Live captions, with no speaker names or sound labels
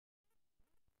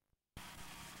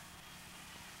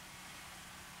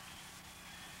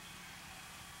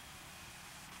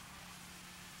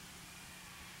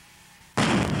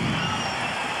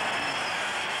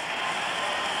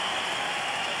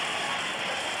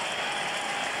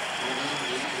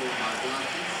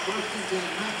Johnson. First and 10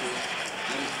 Memphis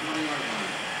at his 20-yard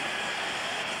line.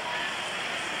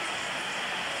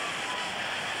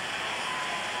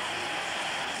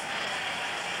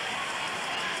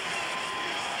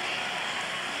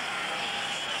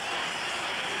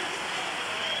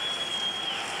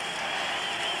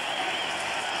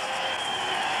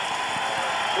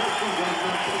 First and 10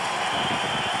 Memphis.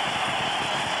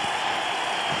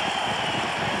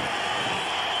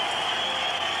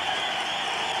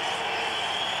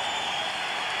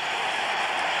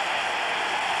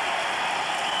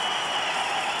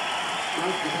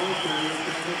 The ball carrier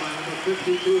tackled by number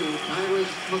 52,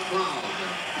 Tyrus McLeod.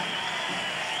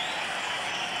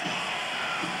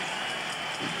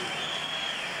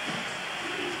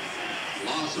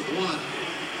 Loss of 1,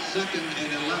 second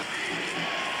and 11.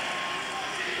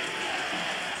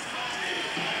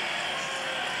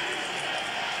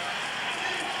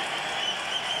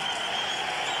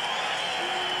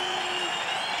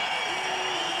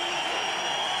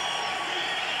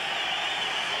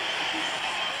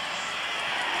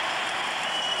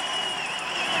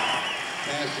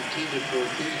 Pass intended for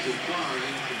Casey Carr,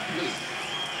 incomplete.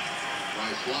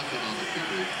 Bryce Locken on the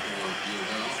coverage for U of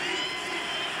L.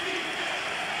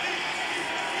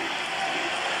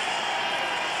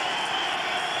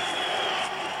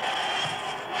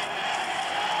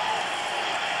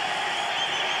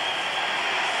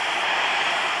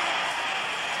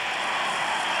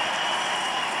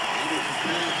 Anderson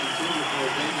pass intended for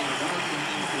Damian Johnson,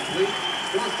 incomplete.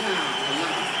 Fourth down,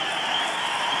 11.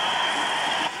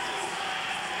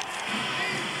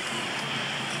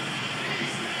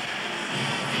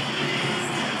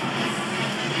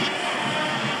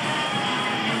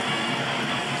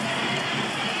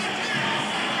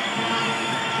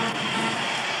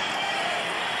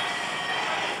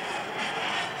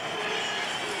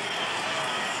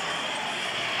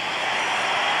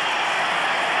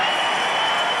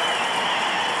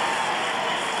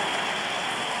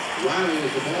 Riley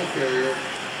is the ball carrier,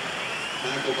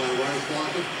 tackled by Bryce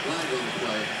Locken, flag on the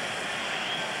play.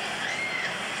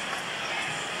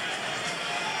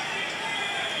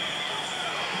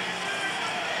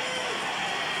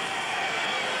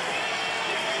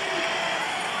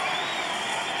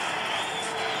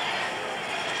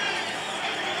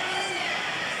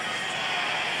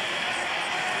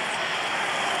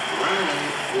 Riley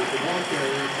is the ball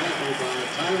carrier, tackled by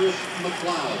Tyrus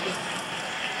McLeod.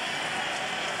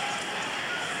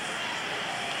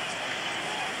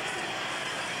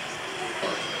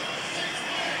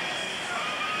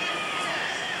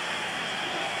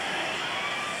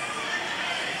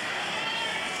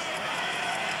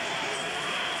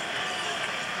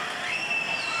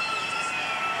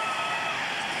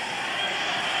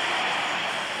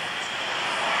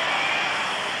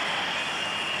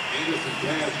 Anderson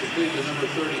pass complete to number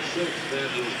 36. That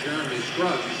is Jeremy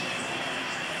Scruggs.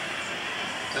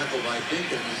 Tackled by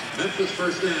Dinkins. Memphis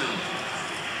first down.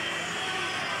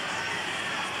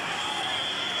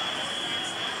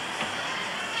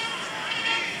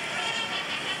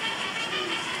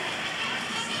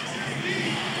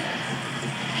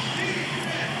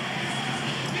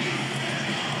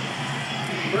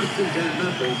 First and 10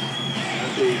 Memphis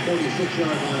at the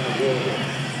 46-yard line of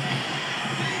Louisville.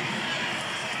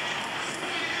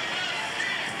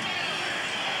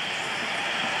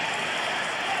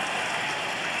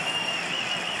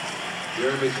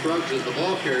 Jeremy Scruggs is the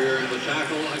ball carrier, and the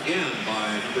tackle again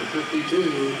by number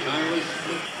 52, Tyrus.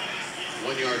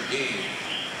 1-yard gain.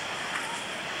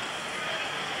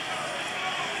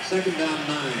 Second down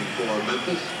 9 for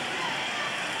Memphis.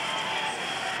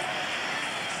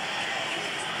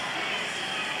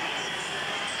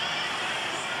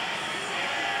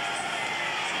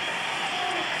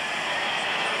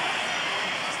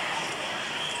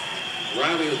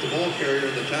 Riley is the ball carrier,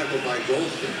 and the tackle by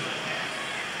Golston.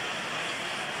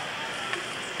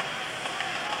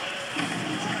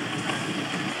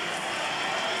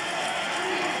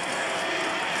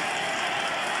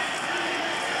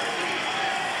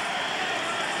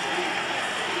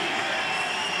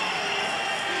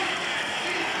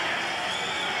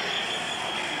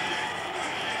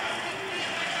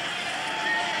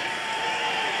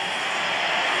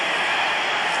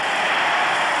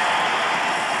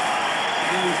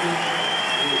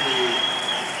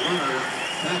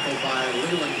 Tackled by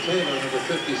Leland Taylor, number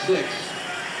 56.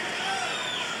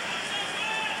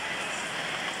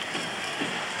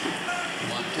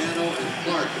 Montano and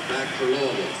Clark back for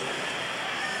Louisville.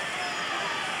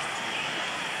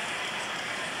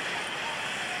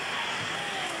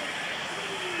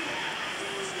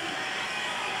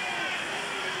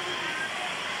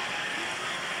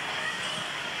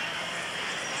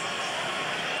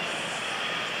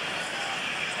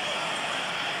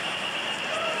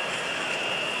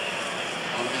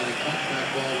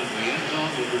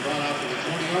 will be brought out to the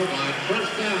 20-yard line.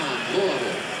 First down,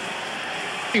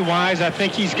 Louisville. Wise, I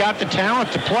think he's got the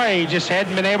talent to play. He just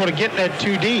hadn't been able to get that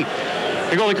too deep.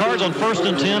 Here go the Cards on 1st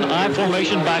and 10. I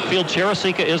formation backfield.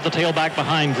 Cherisika is the tailback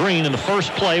behind Green, and the first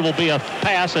play will be a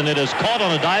pass, and it is caught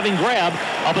on a diving grab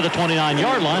up at the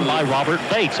 29-yard line by Robert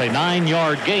Bates. A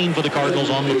 9-yard gain for the Cardinals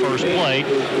on the first play.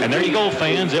 And there you go,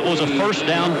 fans. It was a first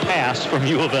down pass from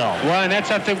U of L. Well, and that's,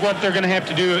 I think, what they're going to have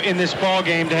to do in this ball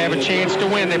game to have a chance to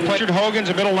win. They played Richard Hogan's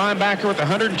a middle linebacker with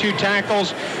 102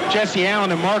 tackles. Jesse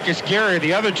Allen and Marcus Gary,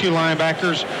 the other two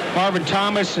linebackers. Marvin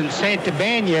Thomas and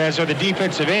Santabanez are the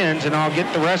defensive ends, and I'll get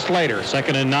the rest later.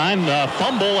 2nd and 9.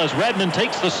 Fumble as Redmond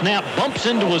takes the snap, bumps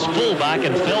into his fullback,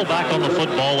 and fell back on the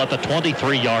football at the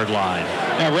 23-yard line.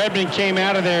 Now, Redmond came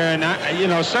out of there,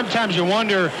 and, sometimes you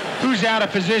wonder who's out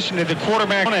of position. Did the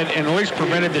quarterback on it and at least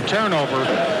prevented the turnover?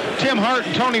 Tim Hart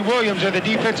and Tony Williams are the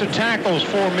defensive tackles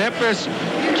for Memphis.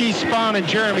 Keith Spahn and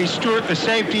Jeremy Stewart, the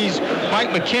safeties. Mike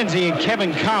McKenzie and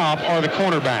Kevin Cobb are the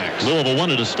cornerbacks. Louisville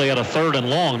wanted to stay at a 3rd and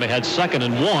long. They had 2nd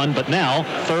and 1, but now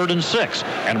 3rd and 6.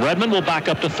 And Redmond will back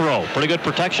up to throw. Pretty good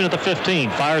protection at the 15.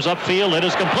 Fires upfield. It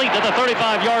is complete at the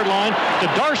 35-yard line to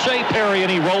Darshea Perry,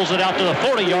 and he rolls it out to the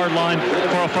 40-yard line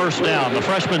for a first down. The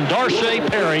freshman Darshea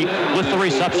Perry with the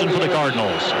reception for the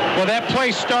Cardinals. Well, that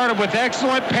play started with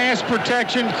excellent pass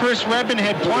protection. Chris Redmond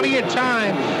had plenty of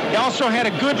time. He also had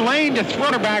a good lane to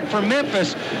throw back for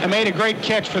Memphis and made a great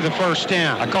catch for the first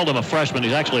down. I called him a freshman.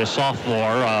 He's actually a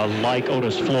sophomore, like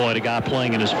Otis Floyd, a guy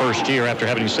playing in his first year after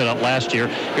having set up last year.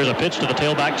 Here's a pitch to the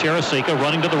tailback, Cherisika,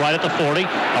 running to the right at the 40,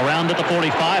 around at the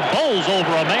 45, bowls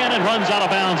over a man and runs out of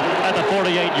bounds at the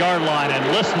 48-yard line. And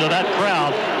listen to that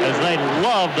crowd as they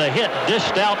love the hit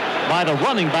dished out by the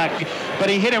running back. But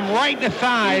he hit him right in the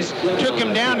thighs, took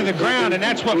him down to the ground, and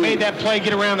that's what made that play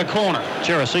get around the corner.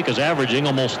 Cherisika's averaging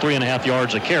almost 3.5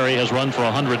 yards a carry, has run for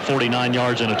 149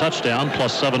 yards and a touchdown,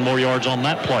 plus 7 more yards on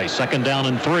that play. 2nd down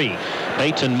and 3.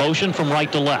 Bates in motion from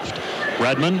right to left.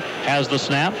 Redmond has the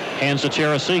snap, hands to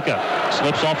Cherisika,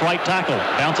 slips off right tackle,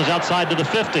 bounces outside to the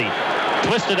 50.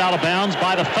 Twisted out of bounds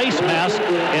by the face mask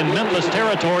in Memphis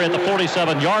territory at the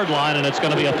 47-yard line, and it's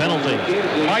going to be a penalty.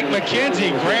 Mike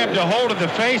McKenzie grabbed a hold of the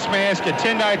face mask at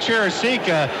Tendai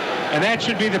Cherisika, and that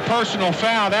should be the personal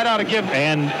foul. That ought to give.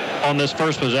 And on this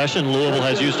first possession, Louisville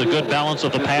has used a good balance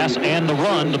of the pass and the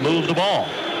run to move the ball.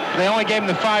 They only gave him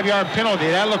the 5-yard penalty.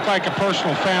 That looked like a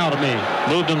personal foul to me.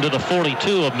 Moved him to the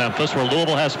 42 of Memphis, where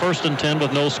Louisville has 1st and 10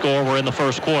 with no score. We're in the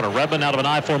first quarter. Redmond out of an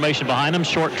I formation behind him.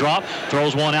 Short drop.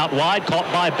 Throws one out wide.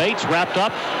 Caught by Bates. Wrapped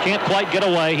up. Can't quite get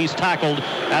away. He's tackled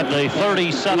at the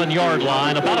 37-yard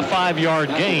line. About a 5-yard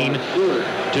gain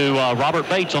to Robert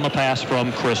Bates on the pass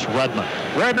from Chris Redmond.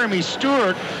 Jeremy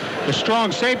Stewart, the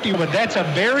strong safety, but that's a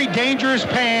very dangerous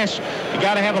pass. You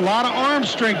got to have a lot of arm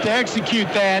strength to execute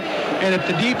that, and if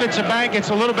the defensive back gets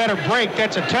a little better break,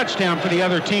 that's a touchdown for the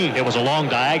other team. It was a long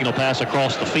diagonal pass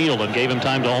across the field and gave him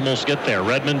time to almost get there.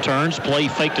 Redmond turns, play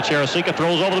fake to Cherisika,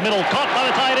 throws over the middle, caught by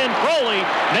the tight end. Crowley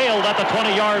nailed at the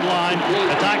 20-yard line.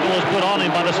 The tackle was put on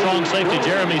him by the strong safety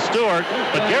Jeremy Stewart,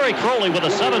 but Gary Crowley with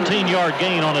a 17-yard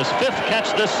gain on his 5th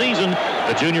catch this season.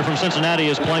 The junior from Cincinnati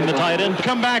is playing the tight end.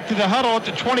 Come back to the huddle at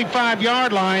the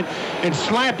 25-yard line and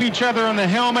slap each other on the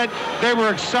helmet. They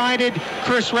were excited.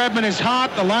 Chris Redmond is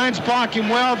hot. The line's blocking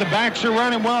well. The backs are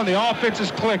running well. And the offense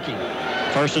is clicking.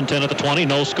 1st and 10 at the 20.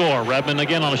 No score. Redmond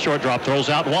again on a short drop. Throws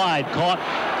out wide. Caught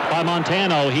by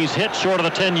Montano. He's hit short of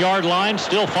the 10-yard line.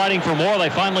 Still fighting for more. They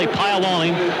finally pile on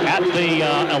him at the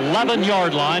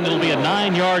 11-yard line. It'll be a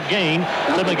 9-yard gain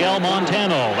to Miguel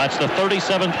Montano. That's the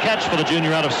 37th catch for the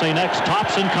junior out of St. X.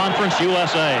 Tops in Conference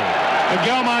USA.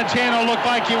 Miguel Montano looked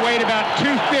like he weighed about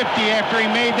 250 after he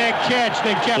made that catch.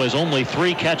 They kept. Was only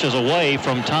 3 catches away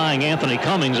from tying Anthony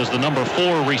Cummings as the number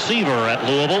 4 receiver at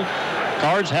Louisville.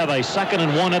 Cards have a 2nd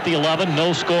and 1 at the 11.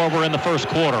 No score. We're in the first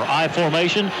quarter. I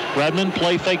formation. Redmond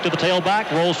play fake to the tailback.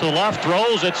 Rolls to the left.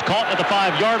 Throws. It's caught at the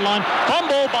 5-yard line.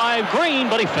 Fumble by Green,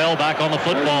 but he fell back on the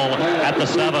football at the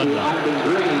 7.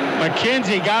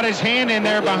 McKenzie got his hand in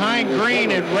there behind Green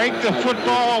and raked the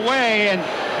football away, and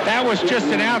that was just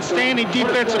an outstanding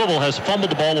defense. Louisville has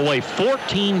fumbled the ball away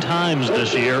 14 times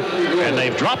this year, and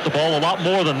they've dropped the ball a lot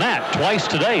more than that, twice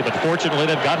today, but fortunately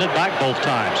they've gotten it back both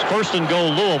times. 1st and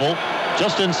goal Louisville,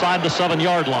 just inside the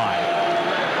 7-yard line.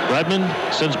 Redmond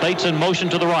sends Bates in motion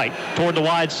to the right, toward the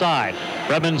wide side.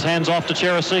 Redmond's hands off to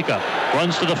Cherisika,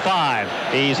 runs to the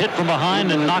 5. He's hit from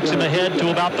behind and knocks him ahead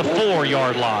to about the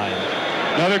 4-yard line.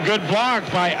 Another good block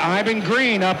by Ivan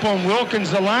Green up on Wilkins,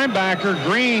 the linebacker.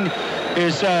 Green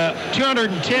is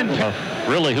 210 pounds.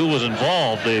 Really, who was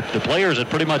involved? The players had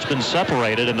pretty much been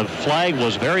separated, and the flag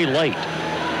was very late.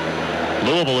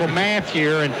 Louisville math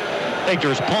here, and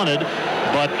Akers punted.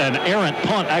 but an errant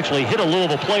punt actually hit a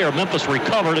Louisville player. Memphis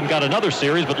recovered and got another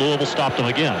series, but Louisville stopped them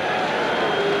again.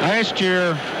 Last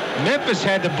year, Memphis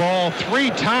had the ball 3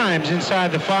 times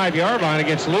inside the 5-yard line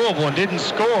against Louisville and didn't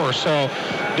score. So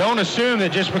don't assume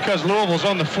that just because Louisville's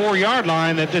on the 4-yard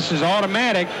line that this is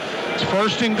automatic. It's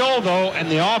 1st and goal, though, and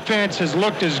the offense has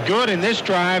looked as good in this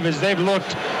drive as they've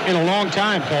looked in a long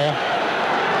time, Paul.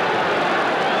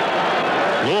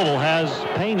 Louisville has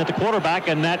Payne at the quarterback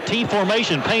in that T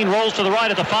formation. Payne rolls to the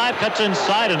right at the 5, cuts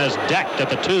inside, and is decked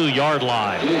at the 2-yard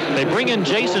line. They bring in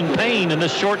Jason Payne in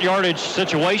this short yardage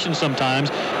situation sometimes.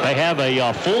 They have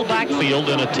a full backfield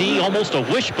and a T, almost a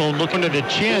wishbone looking to the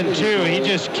chin, too. He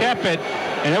just kept it,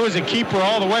 and it was a keeper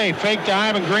all the way. Faked to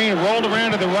Ivan Green, rolled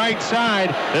around to the right side.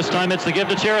 This time it's the give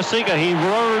to Cheresika. He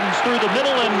runs through the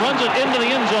middle and runs it into the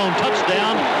end zone.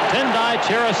 Touchdown, Tendai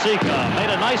Cheresika. Made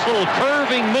a nice little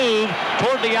curving move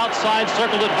toward the outside,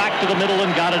 circled it back to the middle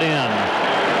and got it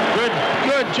in.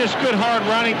 Just good hard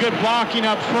running, good blocking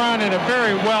up front, and a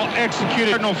very well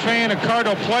executed Cardinal fan, a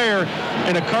Cardinal player,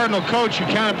 and a Cardinal coach. You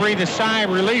kind of breathe a sigh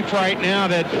of relief right now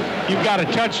that you've got a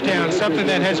touchdown, something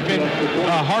that has been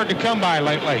hard to come by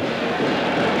lately.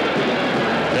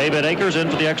 David Akers in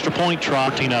for the extra point try,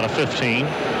 14 out of 15.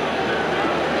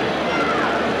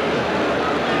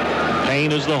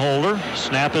 Payne is the holder.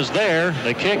 Snap is there.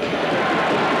 The kick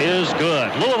is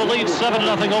good. Louisville leads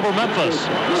 7-0 over Memphis.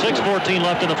 6:14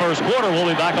 left in the first quarter. We'll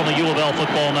be back on the U of L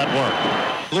Football Network.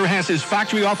 Miller has his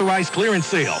factory-authorized clearance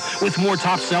sale with more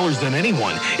top sellers than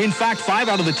anyone. In fact, 5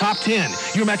 out of the top 10.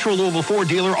 Your Metro Louisville Ford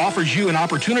dealer offers you an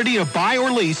opportunity to buy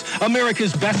or lease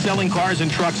America's best-selling cars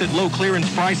and trucks at low clearance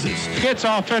prices. Gets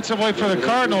offensively for the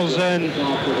Cardinals, and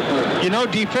you know,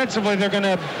 defensively they're going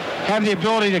to have the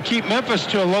ability to keep Memphis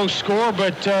to a low score,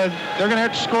 but they're going to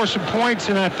have to score some points,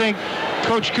 and I think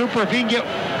Coach Cooper, if he can get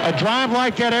a drive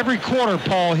like that every quarter,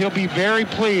 Paul, he'll be very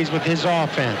pleased with his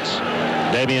offense.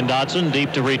 Damian Dotson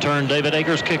deep to return David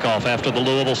Akers' kickoff after the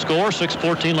Louisville score.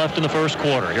 6:14 left in the first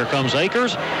quarter. Here comes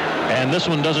Akers, and this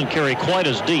one doesn't carry quite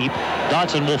as deep.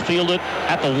 Dotson will field it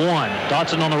at the 1.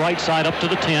 Dotson on the right side up to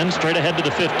the 10, straight ahead to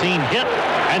the 15, hit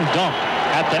and dumped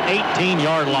at the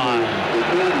 18-yard line.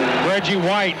 Reggie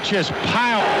White just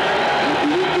piled.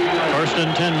 1st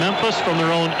and 10 Memphis from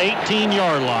their own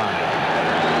 18-yard line.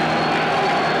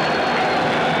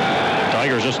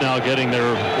 Tigers just now getting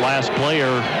their last player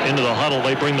into the huddle.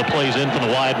 They bring the plays in from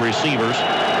the wide receivers.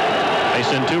 They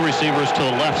send 2 receivers to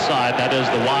the left side. That is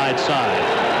the wide side.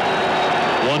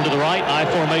 1 to the right, I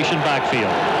formation backfield.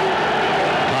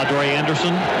 Padre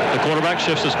Anderson, the quarterback,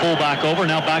 shifts his fullback over,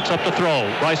 now backs up to throw.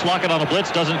 Bryce Lockett on a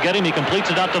blitz, doesn't get him. He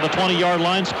completes it out to the 20-yard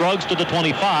line. Scruggs to the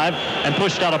 25 and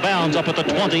pushed out of bounds up at the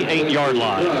 28-yard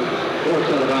line.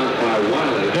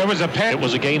 There was It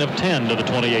was a gain of 10 to the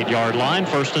 28-yard line.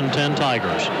 1st and 10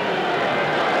 Tigers.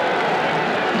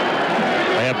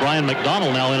 They have Brian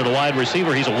McDonald now in at a wide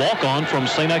receiver. He's a walk-on from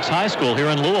St. X High School here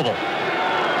in Louisville.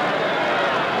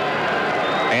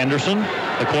 Anderson,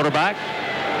 the quarterback,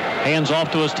 hands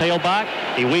off to his tailback.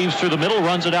 He weaves through the middle,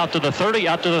 runs it out to the 30,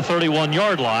 out to the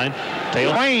 31-yard line.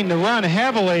 Playing the run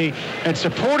heavily and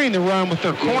supporting the run with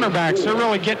their cornerbacks. They're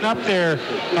really getting up there,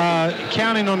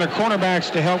 counting on their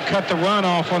cornerbacks to help cut the run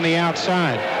off on the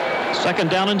outside. 2nd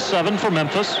down and 7 for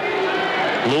Memphis.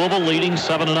 Louisville leading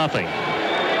 7-0.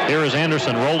 Here is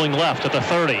Anderson rolling left at the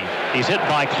 30. He's hit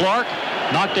by Clark,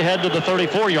 knocked ahead to the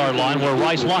 34-yard line where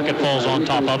Rice Lockett falls on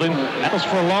top of him. Tackles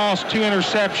for loss, 2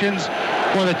 interceptions.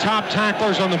 One of the top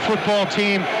tacklers on the football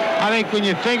team. I think when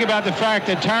you think about the fact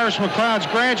that Tyrus McLeod's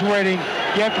graduating,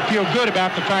 you have to feel good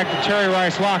about the fact that Terry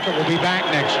Rice Lockett will be back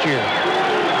next year.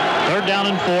 3rd down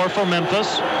and 4 for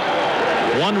Memphis.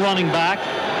 1 running back.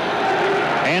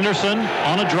 Anderson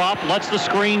on a drop, lets the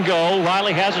screen go.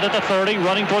 Riley has it at the 30,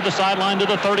 running toward the sideline to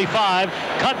the 35.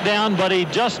 Cut down, but he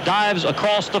just dives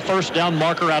across the 1st down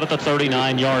marker out at the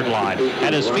 39-yard line.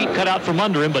 Had his feet cut out from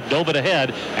under him, but dove it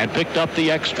ahead and picked up the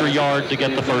extra yard to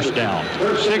get the 1st down.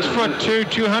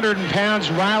 6'2", 200 pounds.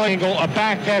 Riley, a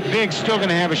back that big, still going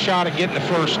to have a shot at getting the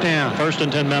 1st down. 1st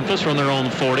and 10 Memphis from their own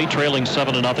 40, trailing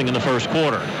 7-0 in the first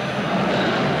quarter.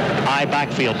 High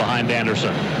backfield behind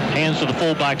Anderson. Hands to the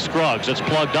fullback Scruggs. It's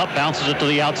plugged up, bounces it to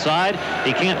the outside.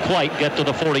 He can't quite get to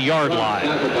the 40-yard line.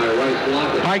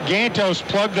 Mike Gantos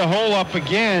plugged the hole up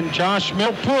again. Josh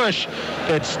Mill push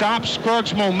that stopped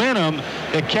Scruggs' momentum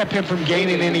that kept him from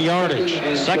gaining any yardage.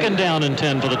 2nd down and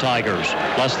 10 for the Tigers.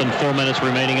 Less than 4 minutes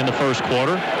remaining in the first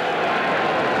quarter.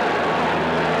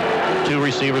 2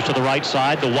 receivers to the right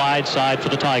side, the wide side for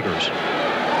the Tigers.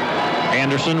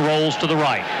 Anderson rolls to the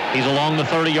right. He's along the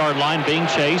 30-yard line being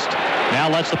chased. Now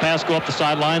lets the pass go up the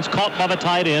sidelines. Caught by the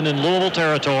tight end in Louisville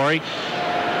territory.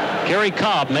 Gary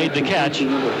Cobb made the catch.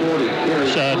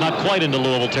 Not quite into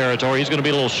Louisville territory. He's going to be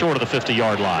a little short of the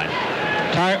 50-yard line.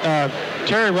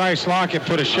 Terry Rice Lockett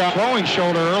put a shot throwing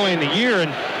shoulder early in the year,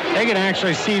 and they can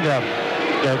actually see the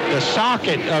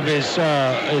socket of his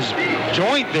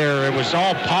joint there. It was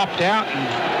all popped out,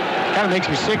 and kind of makes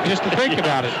me sick just to think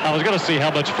about it. I was going to see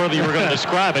how much further you were going to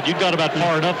describe it. You got about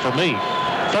far enough for me.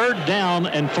 3rd down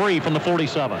and 3 from the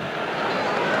 47.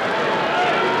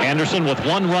 Anderson with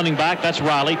one running back. That's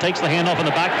Riley. Takes the handoff in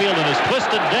the backfield and is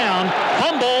twisted down.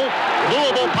 Fumble.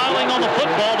 Louisville piling on the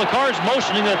football. The Cards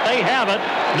motioning that they have it.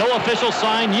 No official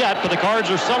sign yet, but the Cards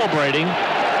are celebrating.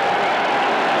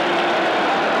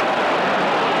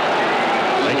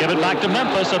 They give it back to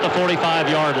Memphis at the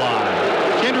 45-yard line.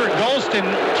 Kendrick Golston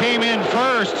came in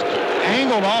first,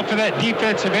 angled off of that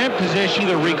defensive end position.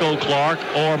 Either Rico Clark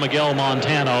or Miguel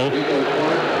Montano.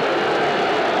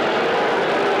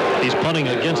 He's punting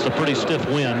against a pretty stiff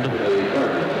wind.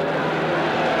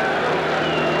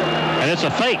 And it's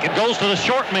a fake. It goes to the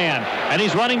short man. And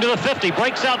he's running to the 50.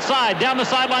 Breaks outside. Down the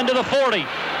sideline to the 40.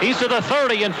 He's to the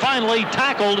 30 and finally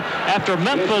tackled after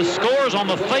Memphis scores on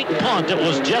the fake punt. It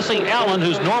was Jesse Allen,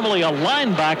 who's normally a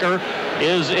linebacker,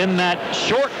 is in that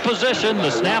short position. The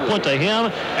snap went to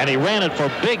him, and he ran it for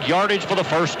big yardage for the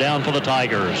first down for the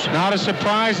Tigers. Not a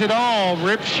surprise at all.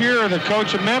 Rip Shearer, the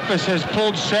coach of Memphis, has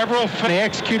pulled several. They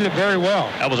executed it very well.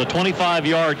 That was a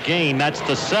 25-yard gain. That's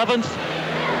the 7th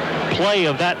play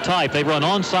of that type. They run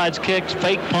onside kicks,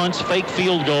 fake punts, fake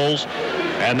field goals,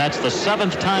 and that's the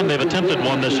 7th time they've attempted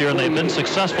one this year, and they've been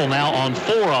successful now on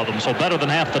 4 of them, so better than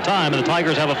half the time, and the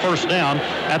Tigers have a first down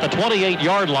at the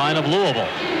 28-yard line of Louisville.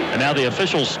 And now the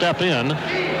officials step in,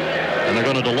 and they're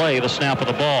going to delay the snap of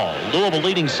the ball. Louisville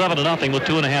leading 7-0 with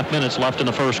 2.5 minutes left in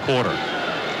the first quarter.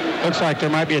 Looks like there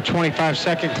might be a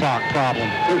 25-second clock problem.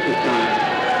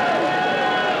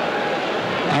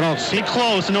 I don't see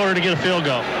close in order to get a field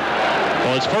goal.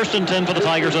 Well, it's 1st and 10 for the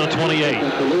Tigers at a 28.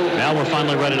 Now we're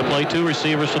finally ready to play. 2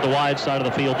 receivers to the wide side of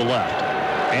the field, the left.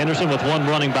 Anderson with one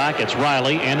running back. It's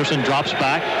Riley. Anderson drops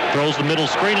back, throws the middle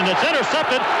screen, and it's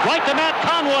intercepted right to Matt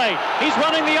Conway. He's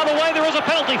running the other way. There is a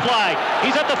penalty flag.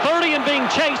 He's at the 30 and being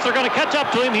chased. They're going to catch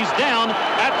up to him. He's down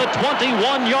at the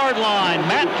 21-yard line.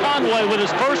 Matt Conway with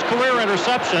his first career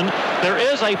interception. There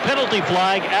is a penalty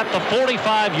flag at the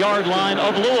 45-yard line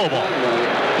of Louisville.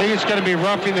 I think it's going to be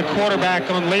roughing the quarterback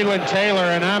on Leland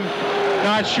Taylor, and I'm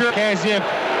not sure, as if,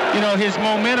 his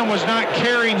momentum was not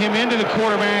carrying him into the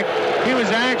quarterback. He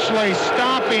was actually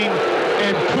stopping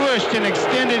and pushed and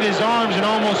extended his arms and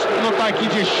almost looked like he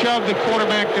just shoved the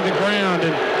quarterback to the ground.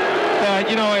 And,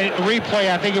 a replay,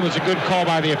 I think it was a good call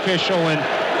by the official, and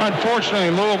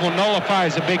unfortunately, Louisville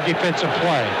nullifies a big defensive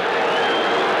play.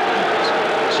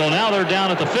 So now they're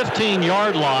down at the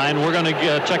 15-yard line. We're going to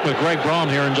check with Greg Brom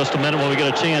here in just a minute when we get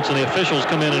a chance, and the officials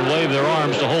come in and wave their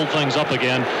arms to hold things up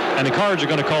again, and the Cards are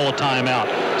going to call a timeout.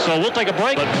 So we'll take a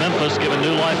break. But Memphis given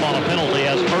new life on a penalty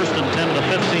as 1st and 10 to the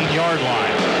 15-yard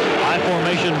line. High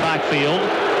formation backfield.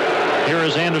 Here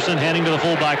is Anderson handing to the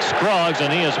fullback Scruggs,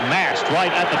 and he is mashed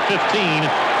right at the 15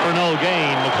 for no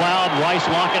gain. McLeod, Rice,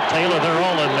 Lockett, Taylor, they're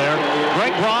all in there.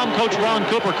 Greg Brom, Coach Ron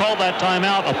Cooper called that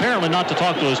timeout, apparently not to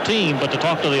talk to his team, but to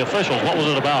talk to the officials. What was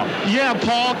it about? Yeah,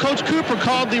 Paul, Coach Cooper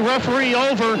called the referee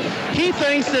over. He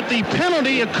thinks that the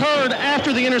penalty occurred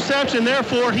after the interception,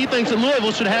 therefore he thinks that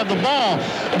Louisville should have the ball.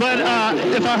 But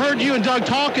if I heard you and Doug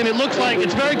talking, it looks like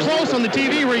it's very close on the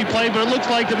TV replay, but it looks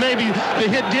like that maybe the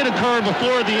hit did occur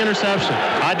before the interception.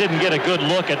 I didn't get a good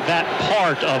look at that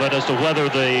part of it as to whether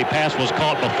the pass was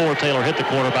caught before Taylor hit the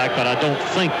quarterback, but I don't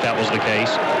think that was the case.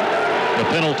 The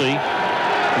penalty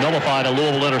nullified a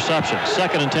Louisville interception.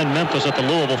 2nd and 10 Memphis at the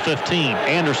Louisville 15.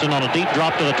 Anderson on a deep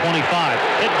drop to the 25.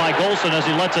 Hit by Golston as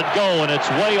he lets it go, and it's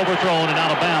way overthrown and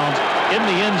out of bounds in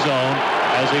the end zone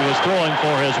as he was throwing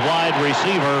for his wide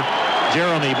receiver,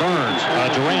 Duran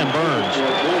Burns.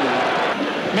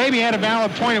 Maybe had a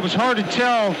valid point. It was hard to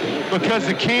tell because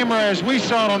the camera, as we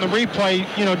saw it on the replay,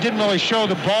 didn't really show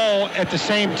the ball at the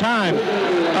same time.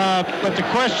 But the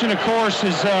question, of course,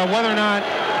 is whether or not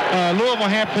Louisville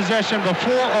had possession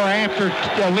before or after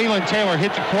Leland Taylor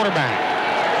hit the quarterback.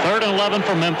 3rd and 11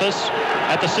 for Memphis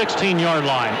at the 16-yard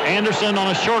line. Anderson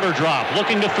on a shorter drop,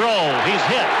 looking to throw. He's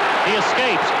hit. He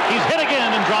escapes. He's hit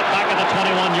again and dropped back at the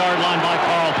 21-yard line by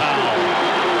Carl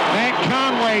Powell. Matt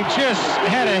Conway just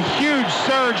had a huge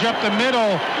surge up the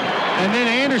middle, and then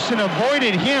Anderson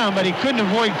avoided him, but he couldn't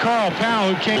avoid Carl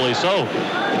Powell, who came. So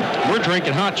we're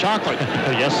drinking hot chocolate.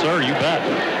 Yes, sir, you bet.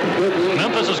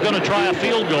 Memphis is going to try a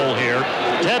field goal here.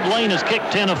 Ted Lane has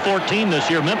kicked 10 of 14 this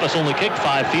year. Memphis only kicked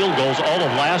 5 field goals all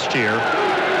of last year.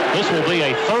 This will be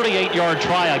a 38-yard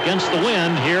try against the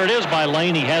wind. Here it is by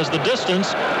Lane. He has the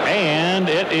distance, and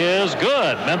it is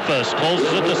good. Memphis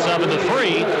closes it to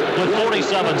 7-3 with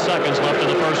 47 seconds left in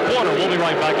the first quarter. We'll be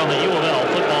right back on the U of L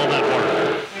Football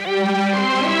Network.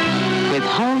 With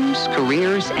homes,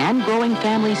 careers, and growing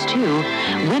families too,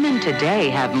 women today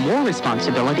have more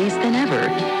responsibilities than ever.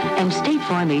 And State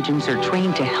Farm agents are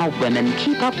trained to help women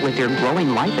keep up with their growing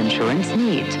life insurance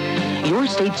needs. Your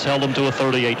state's held them to a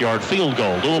 38-yard field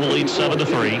goal. Louisville leads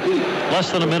 7-3.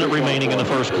 Less than a minute remaining in the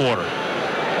first quarter.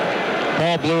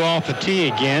 Ball blew off the tee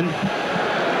again. It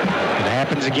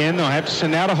happens again. They'll have to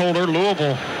send out a holder.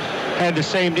 Louisville had the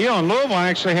same deal, and Louisville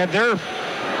actually had their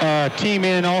team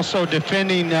in also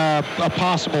defending a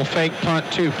possible fake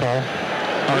punt too, Paul.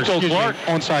 Rico Clark,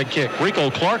 onside kick.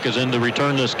 Rico Clark is in to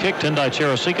return this kick. Tendai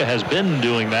Cheresika has been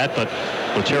doing that, but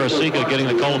with Cheresika getting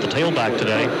the call at the tailback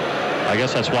today, I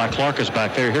guess that's why Clark is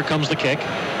back there. Here comes the kick.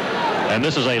 And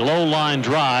this is a low line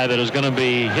drive that is going to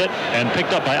be hit and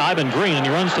picked up by Ivan Green, and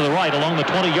he runs to the right along the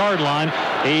 20-yard line.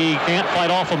 He can't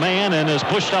fight off a man and is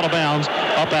pushed out of bounds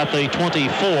up at the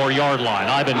 24-yard line.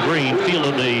 Ivan Green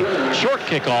fielded the short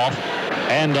kickoff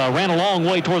and ran a long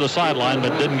way toward the sideline,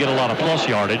 but didn't get a lot of plus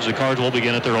yardage. The Cards will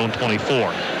begin at their own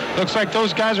 24. Looks like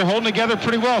those guys are holding together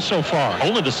pretty well so far.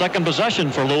 Only the second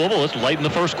possession for Louisville. It's late in the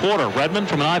first quarter. Redmond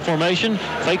from an I formation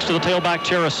fakes to the tailback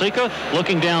Cheresika,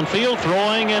 looking downfield,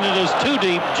 throwing, and it is too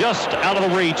deep, just out of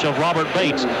the reach of Robert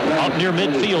Bates, out near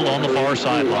midfield on the far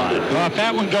sideline. Well, if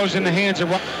that one goes in the hands of,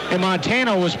 and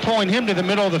Montano was pulling him to the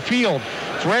middle of the field.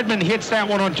 If Redmond hits that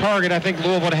one on target, I think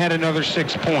Louisville would have had another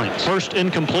 6 points. First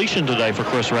incompletion today for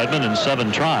Chris Redmond in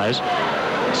 7 tries.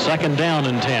 Second down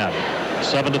and 10.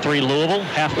 7-3 Louisville,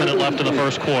 half minute left in the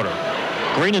first quarter.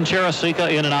 Green and Cheresika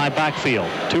in an I backfield.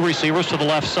 2 receivers to the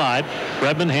left side.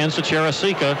 Redmond hands to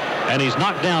Cheresika, and he's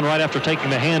knocked down right after taking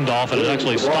the handoff and is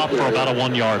actually stopped for about a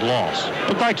 1-yard loss.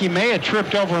 Looked like he may have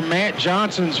tripped over Matt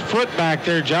Johnson's foot back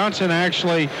there. Johnson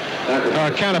actually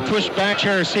kind of pushed back.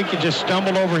 Cheresika just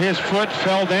stumbled over his foot,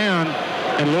 fell down.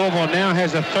 And Louisville now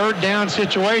has a 3rd down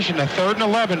situation, a 3rd and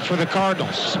 11 for the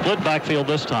Cardinals. Split backfield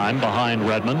this time behind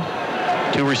Redmond.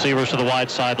 2 receivers to the wide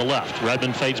side, the left.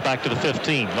 Redmond fades back to the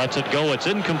 15. Lets it go. It's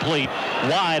incomplete.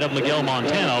 Wide of Miguel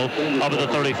Montano up at the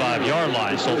 35-yard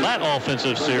line. So that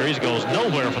offensive series goes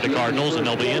nowhere for the Cardinals, and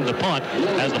they'll be in to punt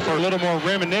as the first. A little more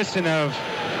reminiscent of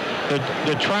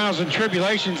the trials and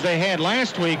tribulations they had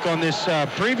last week on this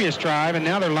previous drive, and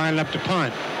now they're lining up to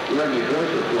punt.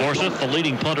 Forsyth, the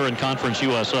leading punter in Conference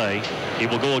USA. He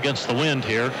will go against the wind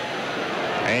here.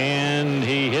 And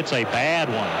he hits a bad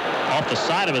one off the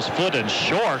side of his foot and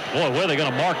short. Boy, where are they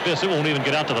going to mark this? It won't even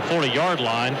get out to the 40-yard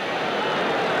line.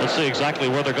 Let's see exactly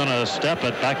where they're going to step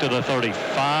it. Back to the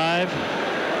 35.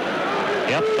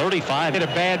 Yep, 35. Hit a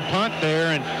bad punt there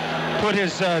and put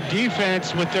his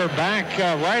defense with their back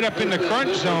right up in the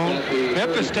crunch zone.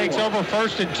 Memphis takes over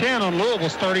 1st and 10 on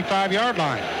Louisville's 35-yard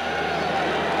line.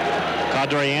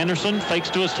 Kadre Anderson fakes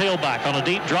to his tailback on a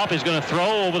deep drop. He's going to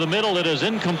throw over the middle. It is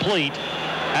incomplete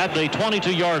at the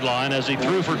 22-yard line as he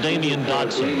threw for Damian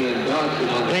Dodson.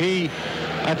 He,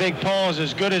 I think, Paul, is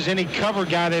as good as any cover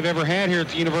guy they've ever had here at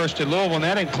the University of Louisville, and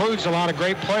that includes a lot of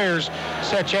great players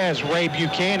such as Ray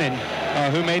Buchanan,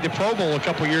 who made the Pro Bowl a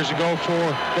couple years ago for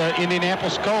the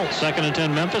Indianapolis Colts. 2nd and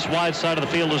 10 Memphis. Wide side of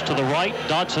the field is to the right.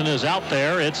 Dodson is out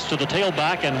there. It's to the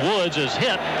tailback, and Woods is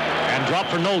hit and dropped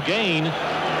for no gain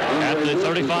at the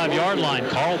 35-yard line.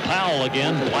 Carl Powell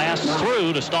again blasts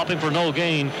through to stop him for no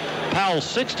gain. Powell,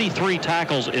 63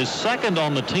 tackles, is 2nd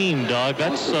on the team, Doug.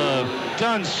 That's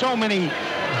done so many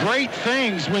great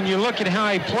things when you look at how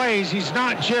he plays. He's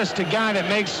not just a guy that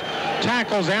makes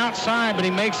tackles outside, but he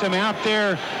makes them out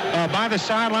there by the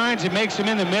sidelines. He makes them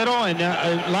in the middle, and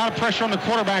a lot of pressure on the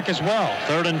quarterback as well.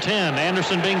 3rd and 10.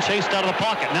 Anderson being chased out of the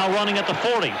pocket. Now running at the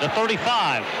 40, the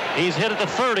 35. He's hit at the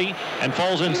 30 and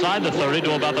falls inside the 30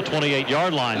 to about the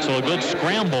 28-yard line. So a good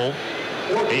scramble.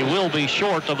 He will be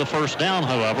short of the 1st down,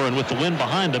 however, and with the wind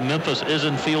behind him, Memphis is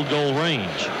in field goal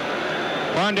range.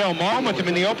 Rondell Malm with him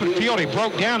in the open field. He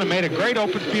broke down and made a great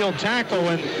open field tackle,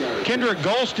 and Kendrick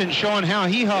Golston, showing how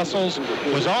he hustles,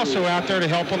 was also out there to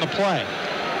help on the play.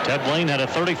 Ted Blaine had a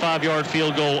 35-yard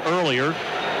field goal earlier.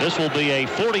 This will be a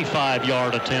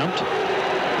 45-yard attempt,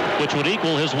 which would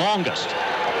equal his longest.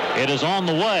 It is on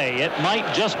the way. It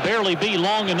might just barely be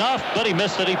long enough, but he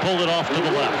missed it. He pulled it off to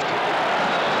the left.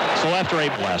 So after a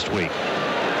last week.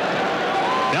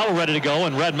 Now we're ready to go,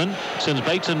 and Redmond sends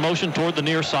Bates in motion toward the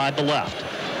near side, the left.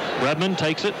 Redmond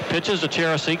takes it, pitches to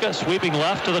Cheresika, sweeping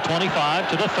left to the 25,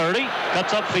 to the 30,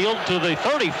 cuts upfield to the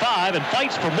 35, and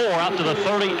fights for more out to the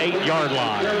 38-yard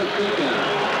line.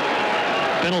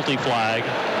 Penalty flag.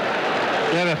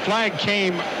 Yeah, the flag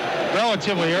came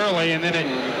relatively early, and then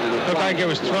it looked like it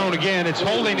was thrown again. It's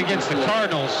holding against the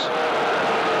Cardinals.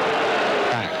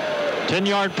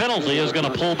 10-yard penalty is going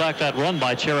to pull back that run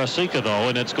by Cheresika, though,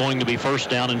 and it's going to be first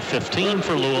down and 15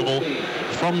 for Louisville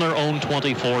from their own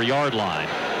 24-yard line.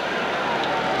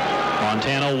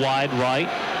 Montana wide right.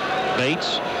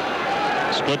 Bates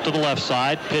split to the left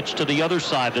side, pitch to the other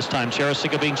side. This time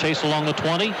Cheresika being chased along the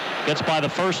 20, gets by the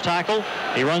first tackle.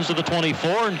 He runs to the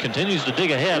 24 and continues to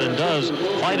dig ahead and does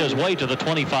fight his way to the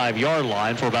 25-yard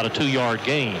line for about a 2-yard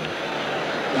gain.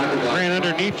 Ran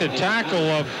underneath the tackle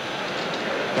of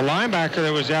the linebacker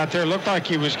that was out there. Looked like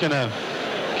he was going to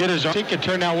get his arm. Cheresika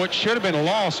turned out what should have been a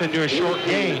loss into a short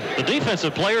gain. The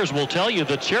defensive players will tell you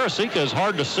that Cheresika is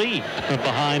hard to see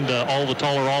behind all the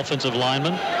taller offensive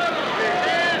linemen.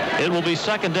 It will be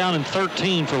second down and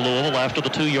 13 for Louisville after the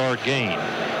 2-yard gain.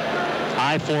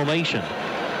 I formation.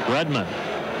 Redmond.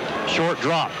 Short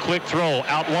drop. Quick throw.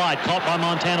 Out wide. Caught by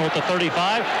Montana with the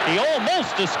 35. He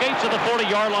almost escapes at the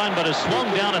 40-yard line, but is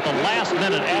slung down at the last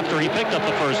minute after he picked up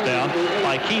the first down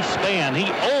by Keith Spann.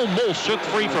 He almost shook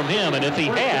free from him, and if he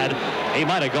had, he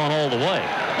might have gone all the way.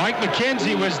 Mike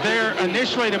McKenzie was there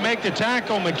initially to make the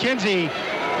tackle. McKenzie,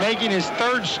 making his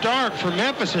third start for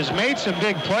Memphis, has made some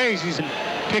big plays. He's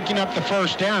picking up the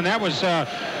first down. That was a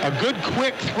good,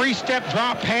 quick 3-step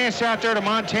drop pass out there to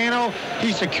Montano.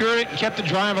 He secured it and kept the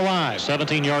drive alive.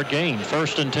 17-yard gain.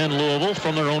 First and 10 Louisville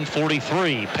from their own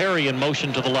 43. Perry in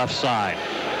motion to the left side.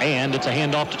 And it's a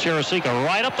handoff to Cheresika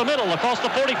right up the middle, across the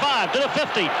 45 to the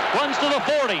 50, runs to the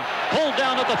 40, pulled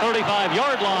down at the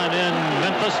 35-yard line in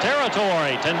Memphis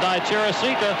territory. Tendai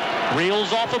Cheresika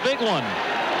reels off a big one.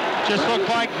 Just looked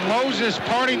like Moses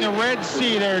parting the Red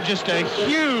Sea there. Just a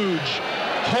huge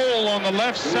hole on the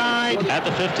left side. At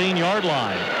the 15-yard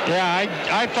line. Yeah,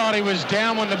 I thought he was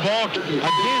down when the ball,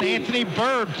 again, Anthony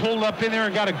Bird pulled up in there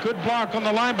and got a good block on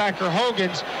the linebacker,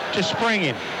 Hogan's, to spring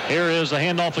him. Here is the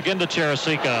handoff again to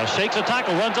Cheresika. Shakes a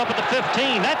tackle, runs up at the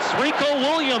 15. That's Rico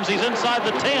Williams. He's inside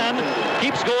the 10.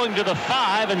 Keeps going to the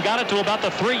 5 and got it to about the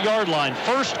 3-yard line.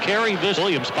 First carry this.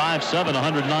 Williams, 5'7",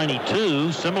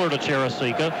 192, similar to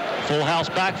Cheresika. Full house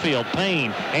backfield. Payne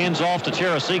hands off to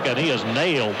Cheresika, and he is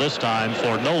nailed this time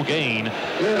for no gain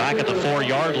back at the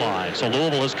 4-yard line. So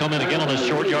Louisville has come in again on this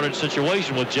short yardage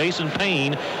situation with Jason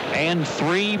Payne and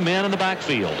 3 men in the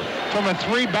backfield. From a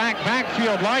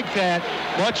 3-backfield like that,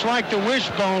 much like the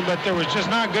wishbone, but there was just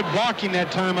not good blocking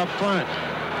that time up front.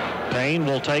 Payne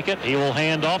will take it. He will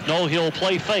hand off. No, he'll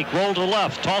play fake. Roll to the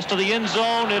left. Toss to the end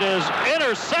zone. It is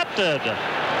intercepted.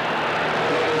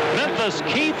 Memphis,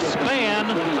 Keith Spann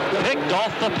picked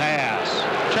off the pass.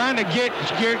 Trying to get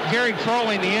Gary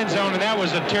Crowley in the end zone, and that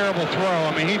was a terrible throw.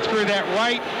 I mean, he threw that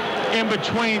right in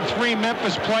between 3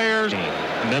 Memphis players.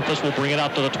 Memphis will bring it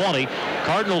out to the 20.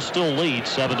 Cardinals still lead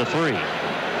 7-3.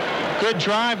 Good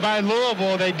drive by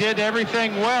Louisville. They did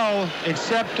everything well,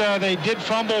 except they did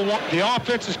fumble. The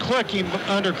offense is clicking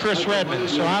under Chris Redmond,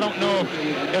 so I don't know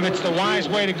if it's the wise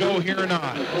way to go here or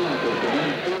not.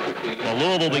 Well,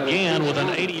 Louisville began with an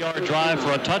 80-yard drive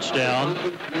for a touchdown.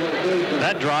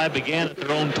 That drive began at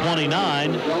their own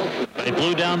 29. They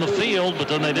blew down the field, but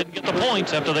then they didn't get the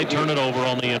points after they turned it over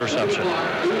on the interception.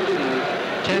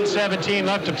 10-17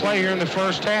 left to play here in the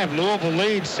first half. Louisville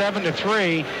leads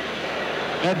 7-3.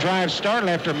 That drive started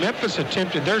after Memphis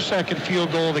attempted their second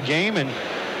field goal of the game, and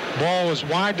ball was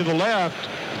wide to the left.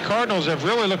 The Cardinals have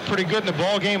really looked pretty good in the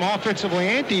ball game, offensively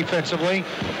and defensively,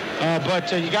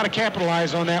 but you got to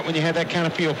capitalize on that when you have that kind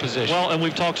of field position. Well, and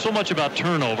we've talked so much about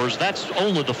turnovers. That's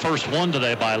only the first one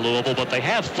today by Louisville, but they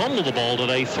have fumbled the ball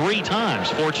today 3 times.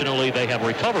 Fortunately, they have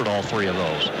recovered all 3 of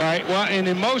those. All right. Well, and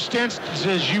in most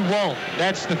instances, you won't.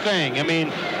 That's the thing. I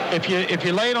mean, if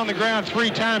you lay it on the ground 3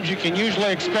 times, you can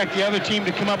usually expect the other team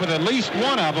to come up with at least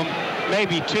 1 of them,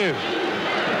 maybe 2.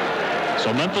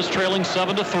 So Memphis trailing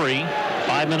 7-3.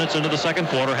 5 minutes into the second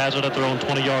quarter, has it at their own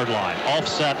 20-yard line.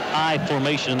 Offset I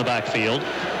formation in the backfield.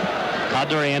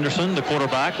 Kadri Anderson, the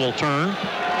quarterback, will turn.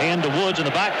 Hand to Woods in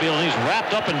the backfield, and he's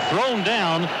wrapped up and thrown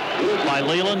down by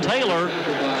Leland Taylor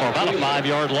for about a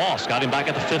 5-yard loss. Got him back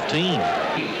at the 15.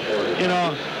 You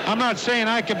know, I'm not saying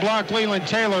I could block Leland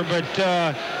Taylor, but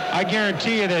I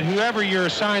guarantee you that whoever you're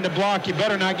assigned to block, you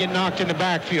better not get knocked in the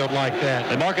backfield like that.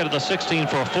 They mark it at the 16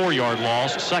 for a 4-yard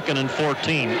loss. 2nd and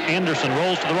 14. Anderson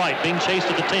rolls to the right, being chased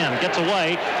at the 10, gets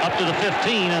away up to the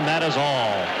 15, and that is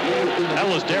all. That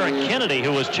was Derek Kennedy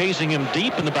who was chasing him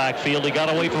deep in the backfield. He got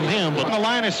away from him, but on the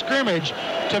line of scrimmage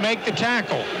to make the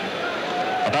tackle.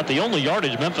 About the only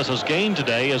yardage Memphis has gained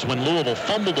today is when Louisville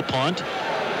fumbled the punt